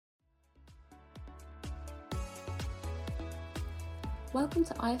Welcome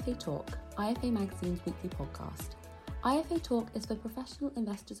to IFA Talk, IFA Magazine's weekly podcast. IFA Talk is for professional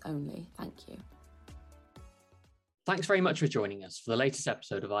investors only. Thank you. Thanks very much for joining us for the latest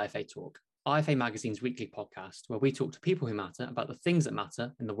episode of IFA Talk, IFA Magazine's weekly podcast, where we talk to people who matter about the things that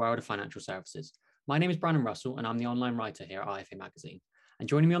matter in the world of financial services. My name is Brandon Russell, and I'm the online writer here at IFA Magazine. And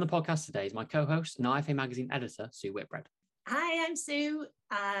joining me on the podcast today is my co-host and IFA Magazine editor, Sue Whitbread. Hi, I'm Sue,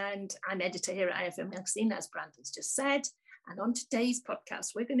 and I'm editor here at IFA Magazine, as Brandon's just said. And on today's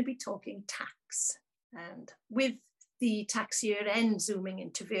podcast, we're going to be talking tax. And with the tax year end zooming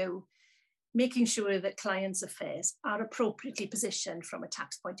into view, making sure that clients' affairs are appropriately positioned from a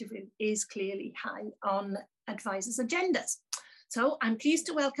tax point of view is clearly high on advisors' agendas. So I'm pleased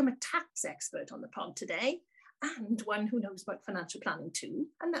to welcome a tax expert on the pod today, and one who knows about financial planning too,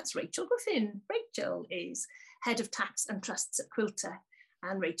 and that's Rachael Griffin. Rachael is Head of Tax and Trusts at Quilter.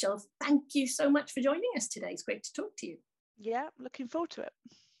 And Rachael, thank you so much for joining us today. It's great to talk to you. Yeah, looking forward to it.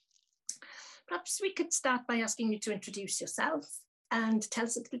 Perhaps we could start by asking you to introduce yourself and tell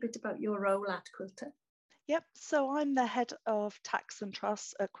us a little bit about your role at Quilter. Yep, so I'm the Head of Tax and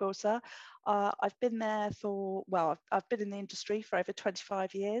Trusts at Quilter. I've been there I've been in the industry for over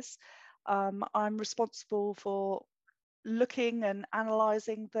 25 years. I'm responsible for looking and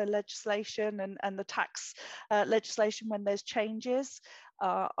analysing the legislation and the tax legislation when there's changes.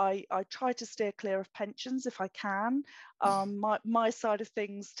 I try to steer clear of pensions if I can. My side of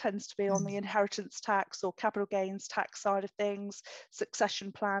things tends to be on the inheritance tax or capital gains tax side of things,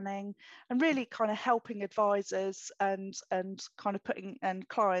 succession planning, and really kind of helping advisors and kind of putting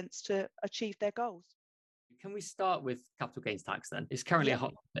clients to achieve their goals. Can we start with capital gains tax then? It's currently a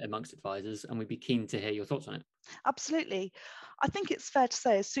hot topic amongst advisors, and we'd be keen to hear your thoughts on it. Absolutely. I think it's fair to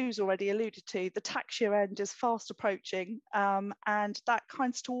say, as Sue's already alluded to, the tax year end is fast approaching, and that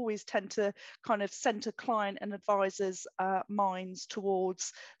kinds to always tend to kind of centre client and advisors' minds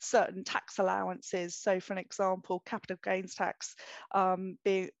towards certain tax allowances. So, for an example, capital gains tax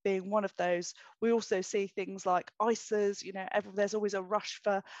being one of those. We also see things like ISAs. There's always a rush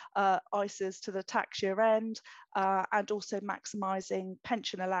for ISAs to the tax year end, and also maximising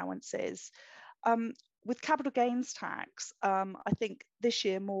pension allowances. With capital gains tax, I think this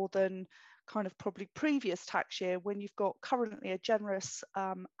year more than kind of probably previous tax year, when you've got currently a generous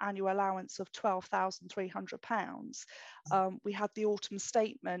annual allowance of £12,300. We had the autumn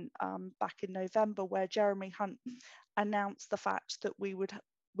statement back in November where Jeremy Hunt announced the fact that we're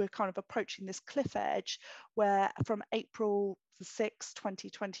kind of approaching this cliff edge where from April the 6th,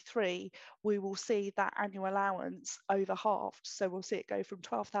 2023, we will see that annual allowance over halved. So we'll see it go from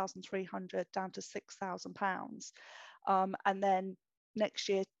 £12,300 down to £6,000. And then next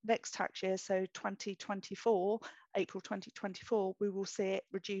tax year, so 2024, April 2024, we will see it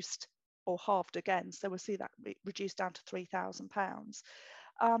reduced or halved again. So we'll see that reduced down to £3,000.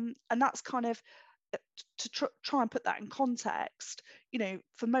 And that's kind of, to try and put that in context,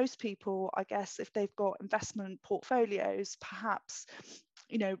 for most people, I guess, if they've got investment portfolios, perhaps,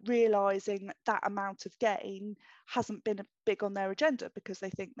 realising that amount of gain hasn't been big on their agenda because they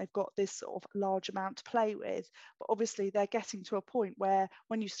think they've got this sort of large amount to play with. But obviously they're getting to a point where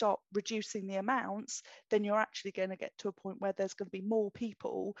when you start reducing the amounts, then you're actually going to get to a point where there's going to be more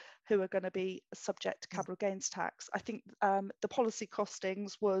people who are going to be subject to capital gains tax. I think the policy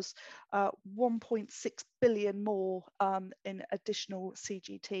costings was 1.6 billion more in additional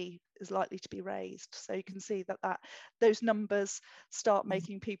CGT is likely to be raised. So you can see that those numbers start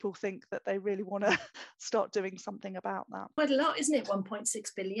making people think that they really want to start doing something about that. Quite a lot, isn't it?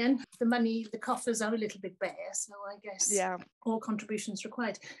 1.6 billion. The coffers are a little bit bare, so I guess all contributions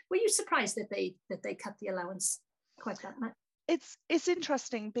required. Were you surprised that they cut the allowance quite that much? It's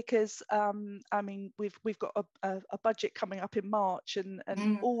interesting because we've got a budget coming up in March, and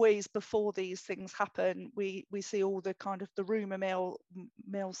always before these things happen, we see all the kind of the rumour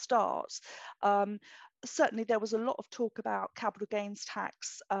mill starts. Certainly, there was a lot of talk about capital gains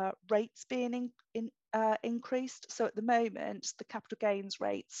tax rates being increased. So at the moment, the capital gains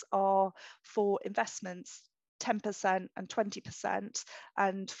rates are for investments 10% and 20%,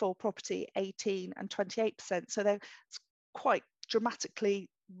 and for property 18 and 28%. So they're quite dramatically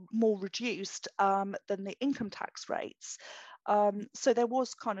more reduced than the income tax rates. So there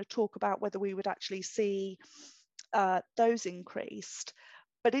was kind of talk about whether we would actually see those increased.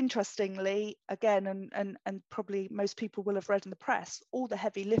 But interestingly, again, and probably most people will have read in the press, all the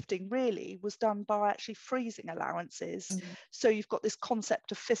heavy lifting really was done by actually freezing allowances. Mm-hmm. So you've got this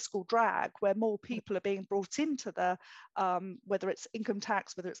concept of fiscal drag where more people are being brought into the, whether it's income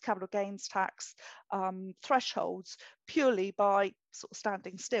tax, whether it's capital gains tax thresholds, purely by sort of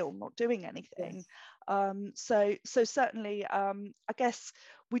standing still, not doing anything. So certainly, I guess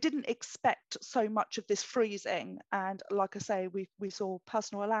we didn't expect so much of this freezing. And like I say, we saw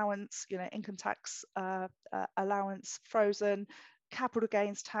personal allowance, income tax allowance frozen, capital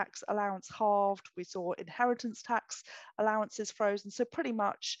gains tax allowance halved. We saw inheritance tax allowances frozen. So pretty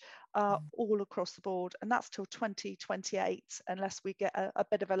much all across the board. And that's till 2028, unless we get a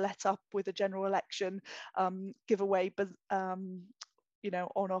bit of a let up with a general election giveaway, but on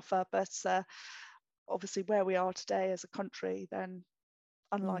offer. But obviously where we are today as a country, then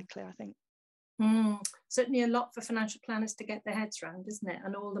unlikely, I think. Certainly a lot for financial planners to get their heads around, isn't it?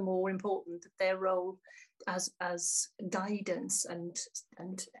 And all the more important that their role as guidance and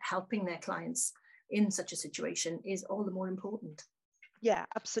helping their clients in such a situation is all the more important. Yeah,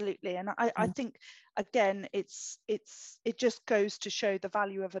 absolutely. And I think, again, it just goes to show the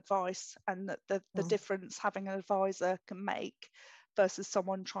value of advice, and that the difference having an advisor can make versus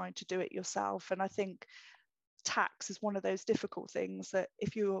someone trying to do it yourself. And I think tax is one of those difficult things that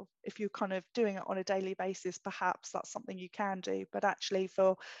if you're kind of doing it on a daily basis, perhaps that's something you can do. But actually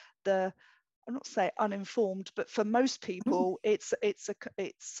for I'm not saying uninformed, but for most people, it's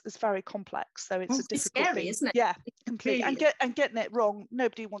very complex. So it's a difficult scary, thing, isn't it? Yeah, completely. Really. And getting it wrong,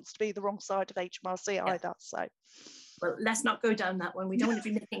 nobody wants to be the wrong side of HMRC either. So, well, let's not go down that one. We don't want to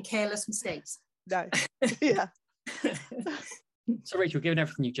be making careless mistakes. No. Yeah. So Rachel, given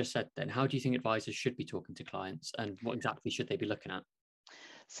everything you just said, then how do you think advisors should be talking to clients, and what exactly should they be looking at?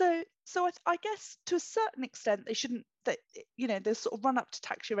 So I guess to a certain extent they shouldn't. The sort of run up to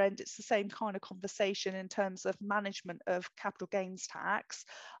tax year end, it's the same kind of conversation in terms of management of capital gains tax.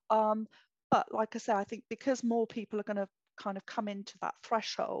 But like I say, I think because more people are going to kind of come into that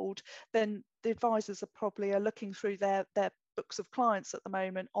threshold, then the advisors are probably looking through their books of clients at the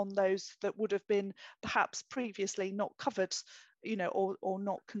moment on those that would have been perhaps previously not covered, or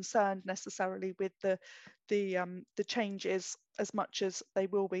not concerned necessarily with the changes as much as they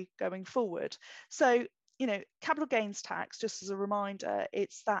will be going forward. So, capital gains tax, just as a reminder,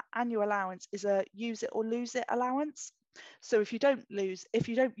 it's that annual allowance is a use it or lose it allowance. So if you don't use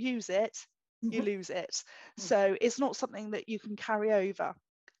it, you lose it. So it's not something that you can carry over.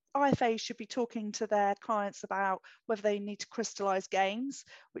 IFAs should be talking to their clients about whether they need to crystallise gains,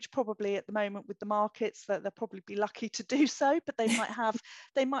 which probably at the moment with the markets that they'll probably be lucky to do so, but they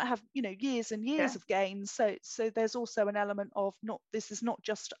might have years and years of gains. So there's also an element of this is not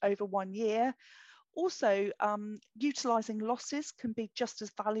just over 1 year. Also, utilising losses can be just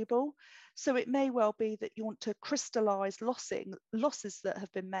as valuable. So it may well be that you want to crystallise losses that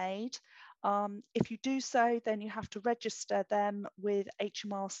have been made. If you do so, then you have to register them with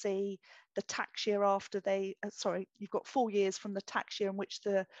HMRC the tax year after you've got 4 years from the tax year in which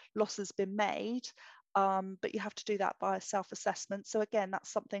the loss has been made, but you have to do that by a self-assessment. So again,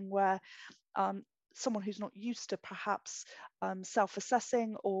 that's something where someone who's not used to perhaps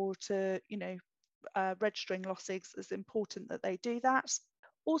self-assessing or to, registering losses, is important that they do that.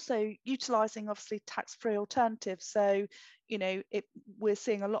 Also utilising obviously tax-free alternatives. So, we're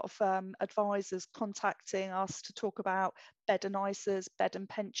seeing a lot of advisors contacting us to talk about bed and ISAs, bed and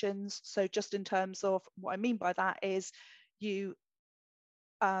pensions. So just in terms of what I mean by that is you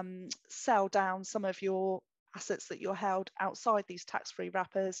sell down some of your assets that you're held outside these tax-free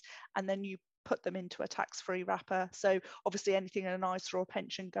wrappers, and then you put them into a tax-free wrapper. So obviously anything in an ISA or a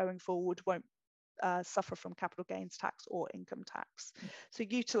pension going forward won't suffer from capital gains tax or income tax. So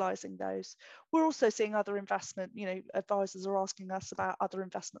utilising those. We're also seeing other investment, advisors are asking us about other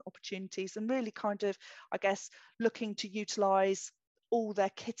investment opportunities, and really kind of, I guess, looking to utilise all their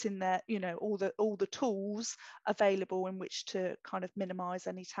kit in there, all the tools available in which to kind of minimise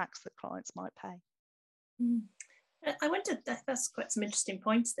any tax that clients might pay. I wonder, that's quite some interesting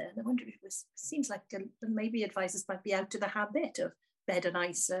points there. I wonder if it seems like maybe advisors might be out of the habit of bed and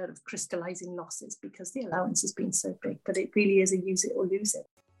ISA, of crystallising losses, because the allowance has been so big, but it really is a use it or lose it.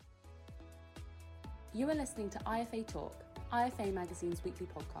 You are listening to IFA Talk, IFA Magazine's weekly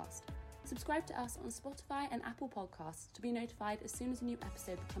podcast. Subscribe to us on Spotify and Apple Podcasts to be notified as soon as a new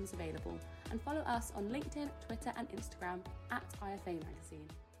episode becomes available, and follow us on LinkedIn, Twitter and Instagram at IFA Magazine.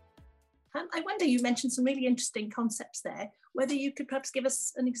 I wonder, you mentioned some really interesting concepts there, whether you could perhaps give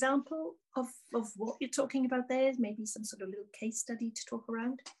us an example of what you're talking about there, maybe some sort of little case study to talk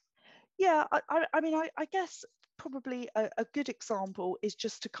around. Yeah, I guess probably a good example is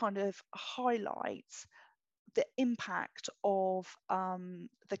just to kind of highlight the impact of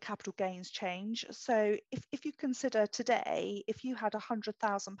the capital gains change. So if you consider today, if you had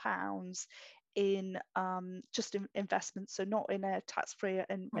 £100,000 in just investments, so not in a tax-free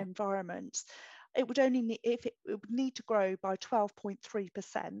environment, it would only need, it would need to grow by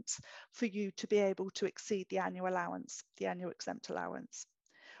 12.3% for you to be able to exceed the annual allowance, the annual exempt allowance.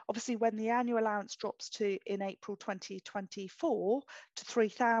 Obviously, when the annual allowance drops to in April 2024 to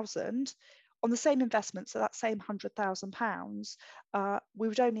 3,000 on the same investment, so that same £100,000, we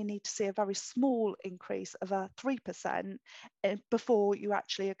would only need to see a very small increase of 3% before you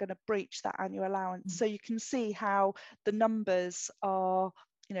actually are going to breach that annual allowance. So you can see how the numbers are,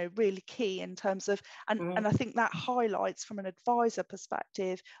 you know, really key in terms of, and I think that highlights from an advisor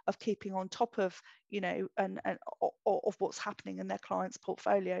perspective of keeping on top of, you know, and of what's happening in their clients'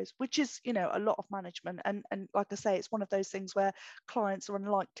 portfolios, which is, you know, a lot of management. And like I say, it's one of those things where clients are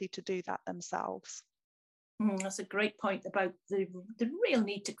unlikely to do that themselves. That's a great point about the real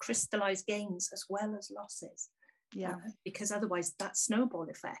need to crystallize gains as well as losses. Yeah, because otherwise that snowball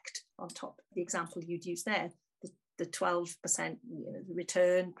effect on top, the example you'd use there, the 12%, you know, the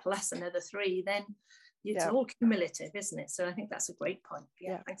return plus another 3, then it's all cumulative, isn't it? So I think that's a great point.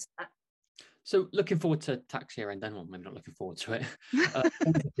 Yeah. Thanks for that. So looking forward to tax year end then, well, maybe not looking forward to it,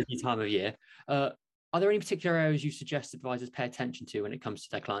 busy time of year. Are there any particular areas you suggest advisors pay attention to when it comes to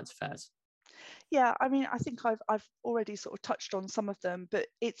their clients' affairs? Yeah, I mean, I think I've already sort of touched on some of them, but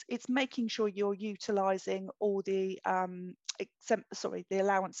it's making sure you're utilising all the the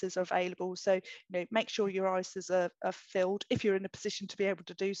allowances are available. So, you know, make sure your ISAs are filled if you're in a position to be able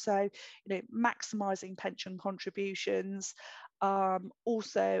to do so. You know, maximising pension contributions.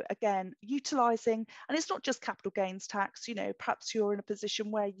 Also, again, utilising, and it's not just capital gains tax. You know, perhaps you're in a position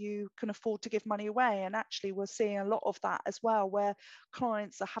where you can afford to give money away, and actually we're seeing a lot of that as well, where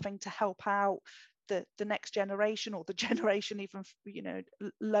clients are having to help out the next generation, or the generation even, you know,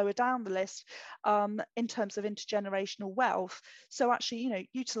 lower down the list, in terms of intergenerational wealth. So actually, you know,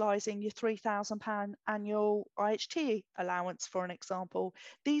 utilising your £3,000 annual IHT allowance, for an example.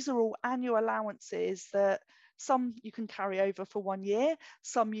 These are all annual allowances that some you can carry over for 1 year,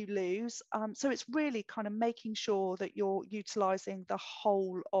 some you lose. So it's really kind of making sure that you're utilising the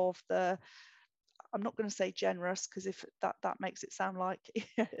whole of the, I'm not going to say generous, because if that makes it sound like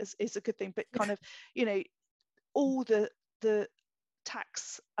it's a good thing, but kind of, you know, all the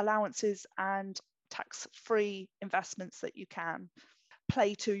tax allowances and tax-free investments that you can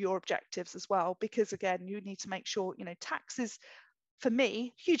play to your objectives as well, because again, you need to make sure, you know, tax is, for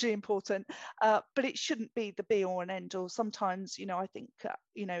me, hugely important, but it shouldn't be the be all and end all. Sometimes, you know, I think,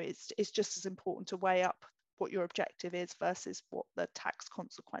 you know, it's just as important to weigh up what your objective is versus what the tax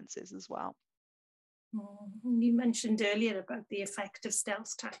consequences as well. You mentioned earlier about the effect of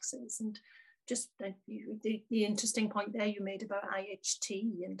stealth taxes, and just the interesting point there you made about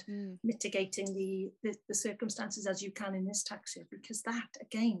IHT and mitigating the circumstances as you can in this tax year, because that,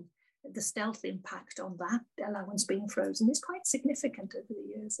 again, the stealth impact on that allowance being frozen is quite significant over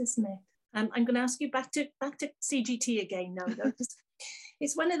the years, isn't it? I'm going to ask you back to CGT again now, though, because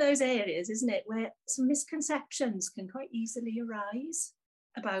it's one of those areas, isn't it, where some misconceptions can quite easily arise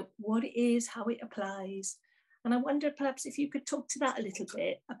about what it is, how it applies. And I wonder perhaps if you could talk to that a little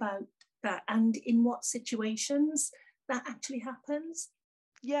bit, about that and in what situations that actually happens.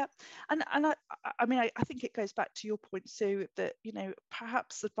 Yeah, and I mean, I think it goes back to your point, Sue, that, you know,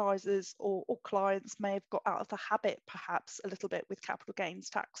 perhaps advisors or clients may have got out of the habit perhaps a little bit with capital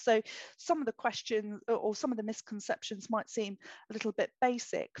gains tax. So some of the questions or some of the misconceptions might seem a little bit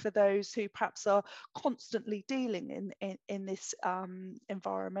basic for those who perhaps are constantly dealing in this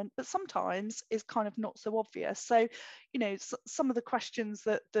environment, but sometimes is kind of not so obvious. So, you know, some of the questions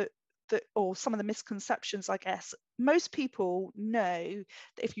that or some of the misconceptions, I guess, most people know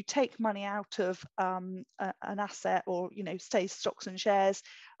that if you take money out of an asset, or, you know, say stocks and shares,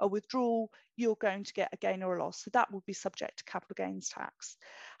 a withdrawal, you're going to get a gain or a loss. So that would be subject to capital gains tax.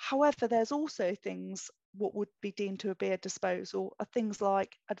 However, there's also things what would be deemed to be a disposal are things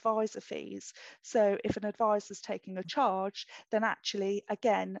like advisor fees. So if an advisor is taking a charge, then actually,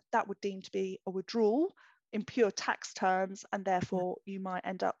 again, that would deem to be a withdrawal in pure tax terms, and therefore you might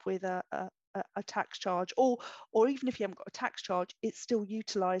end up with a tax charge, or even if you haven't got a tax charge, it's still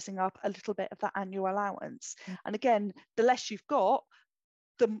utilising up a little bit of that annual allowance. And again, the less you've got,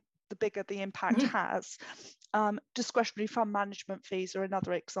 the bigger the impact has. Discretionary fund management fees are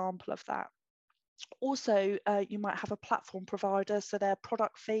another example of that. Also, you might have a platform provider, so their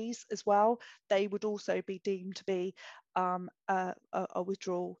product fees as well, they would also be deemed to be a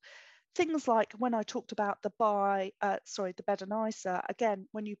withdrawal. Things like when I talked about the bed and ISA, again,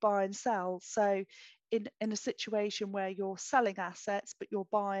 when you buy and sell, so in a situation where you're selling assets but you're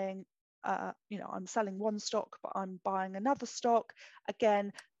buying I'm selling one stock, but I'm buying another stock,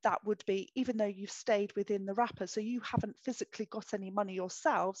 again, that would be, even though you've stayed within the wrapper, so you haven't physically got any money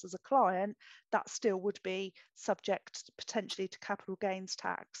yourselves as a client, that still would be subject potentially to capital gains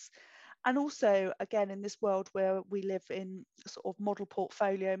tax. And also, again, in this world where we live in sort of model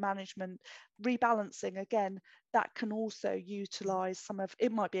portfolio management, rebalancing, again, that can also utilise some of,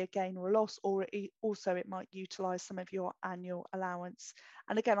 it might be a gain or a loss, or it might utilise some of your annual allowance.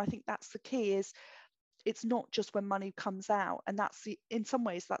 And again, I think that's the key, is it's not just when money comes out, and that's in some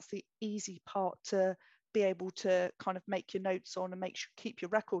ways that's the easy part to be able to kind of make your notes on and keep your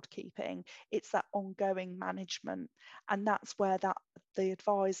record keeping. It's that ongoing management, and that's where the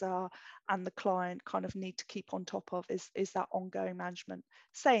advisor and the client kind of need to keep on top of, is that ongoing management.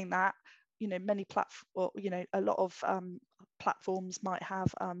 Saying that, many a lot of platforms might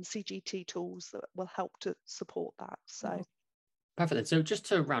have CGT tools that will help to support that. So. Perfect. So just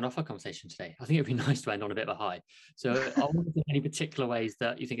to round off our conversation today, I think it'd be nice to end on a bit of a high. So I wonder if there's any particular ways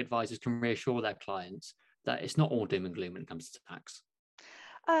that you think advisors can reassure their clients that it's not all doom and gloom when it comes to tax?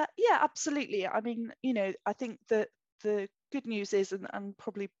 Yeah, absolutely. I mean, I think that the good news is, and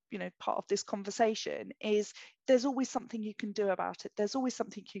probably, part of this conversation is, there's always something you can do about it. There's always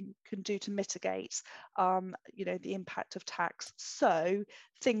something you can do to mitigate, the impact of tax. So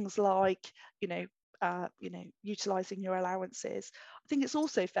things like, utilising your allowances. I think it's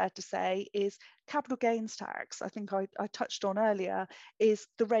also fair to say is capital gains tax, I think I touched on earlier, is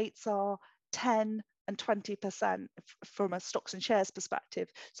the rates are 10 and 20% from a stocks and shares perspective.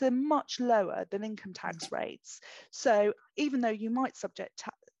 So they're much lower than income tax rates. So even though you might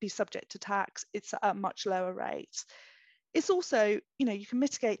be subject to tax, it's at a much lower rate. It's also, you can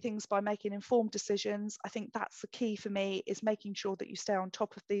mitigate things by making informed decisions. I think that's the key for me, is making sure that you stay on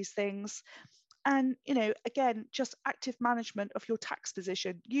top of these things. And, again, just active management of your tax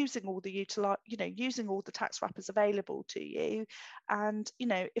position, using all the tax wrappers available to you. And,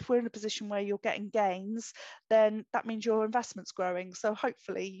 if we're in a position where you're getting gains, then that means your investment's growing. So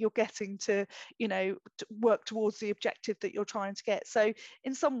hopefully you're getting to, to work towards the objective that you're trying to get. So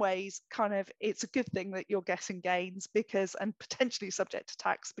in some ways, kind of, it's a good thing that you're getting gains, and potentially subject to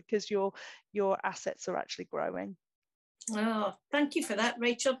tax, because your assets are actually growing. Oh, thank you for that,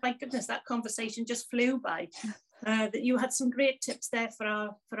 Rachel. My goodness, that conversation just flew by. That you had some great tips there for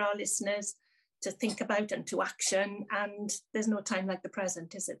our listeners to think about and to action. And there's no time like the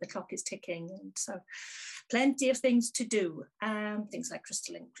present, is it? The clock is ticking, and so plenty of things to do. Things like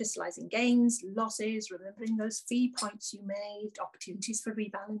crystallizing gains, losses, remembering those fee points you made, opportunities for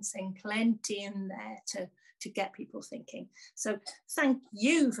rebalancing, plenty in there to get people thinking. So thank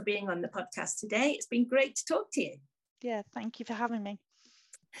you for being on the podcast today. It's been great to talk to you. Yeah, thank you for having me.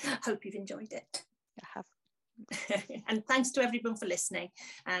 Hope you've enjoyed it. I have. And thanks to everyone for listening.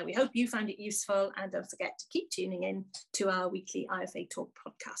 We hope you found it useful, and don't forget to keep tuning in to our weekly IFA Talk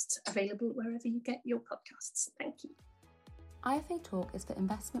podcasts, available wherever you get your podcasts. Thank you. IFA Talk is for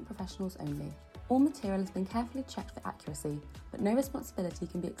investment professionals only. All material has been carefully checked for accuracy, but no responsibility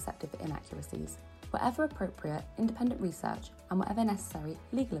can be accepted for inaccuracies. Wherever appropriate, independent research and wherever necessary,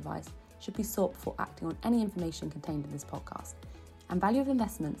 legal advice should be sought before acting on any information contained in this podcast. And value of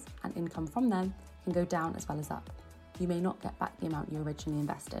investments and income from them can go down as well as up. You may not get back the amount you originally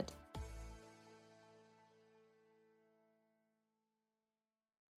invested.